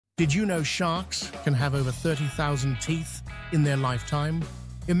Did you know sharks can have over 30,000 teeth in their lifetime?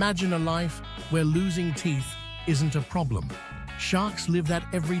 Imagine a life where losing teeth isn't a problem. Sharks live that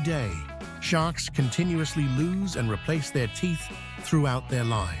every day. Sharks continuously lose and replace their teeth throughout their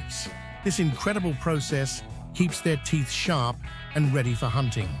lives. This incredible process keeps their teeth sharp and ready for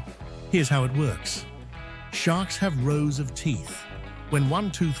hunting. Here's how it works. Sharks have rows of teeth. When one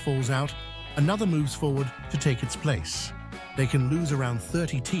tooth falls out, another moves forward to take its place. They can lose around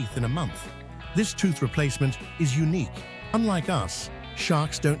 30 teeth in a month. This tooth replacement is unique. Unlike us,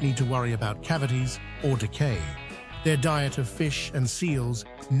 sharks don't need to worry about cavities or decay. Their diet of fish and seals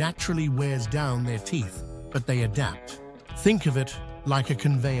naturally wears down their teeth, but they adapt. Think of it like a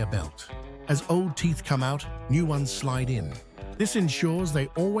conveyor belt. As old teeth come out, new ones slide in. This ensures they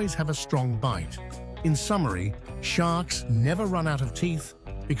always have a strong bite. In summary, sharks never run out of teeth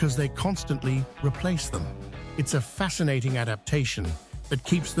because they constantly replace them. It's a fascinating adaptation that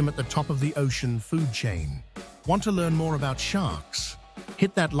keeps them at the top of the ocean food chain. Want to learn more about sharks?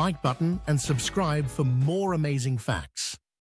 Hit that like button and subscribe for more amazing facts.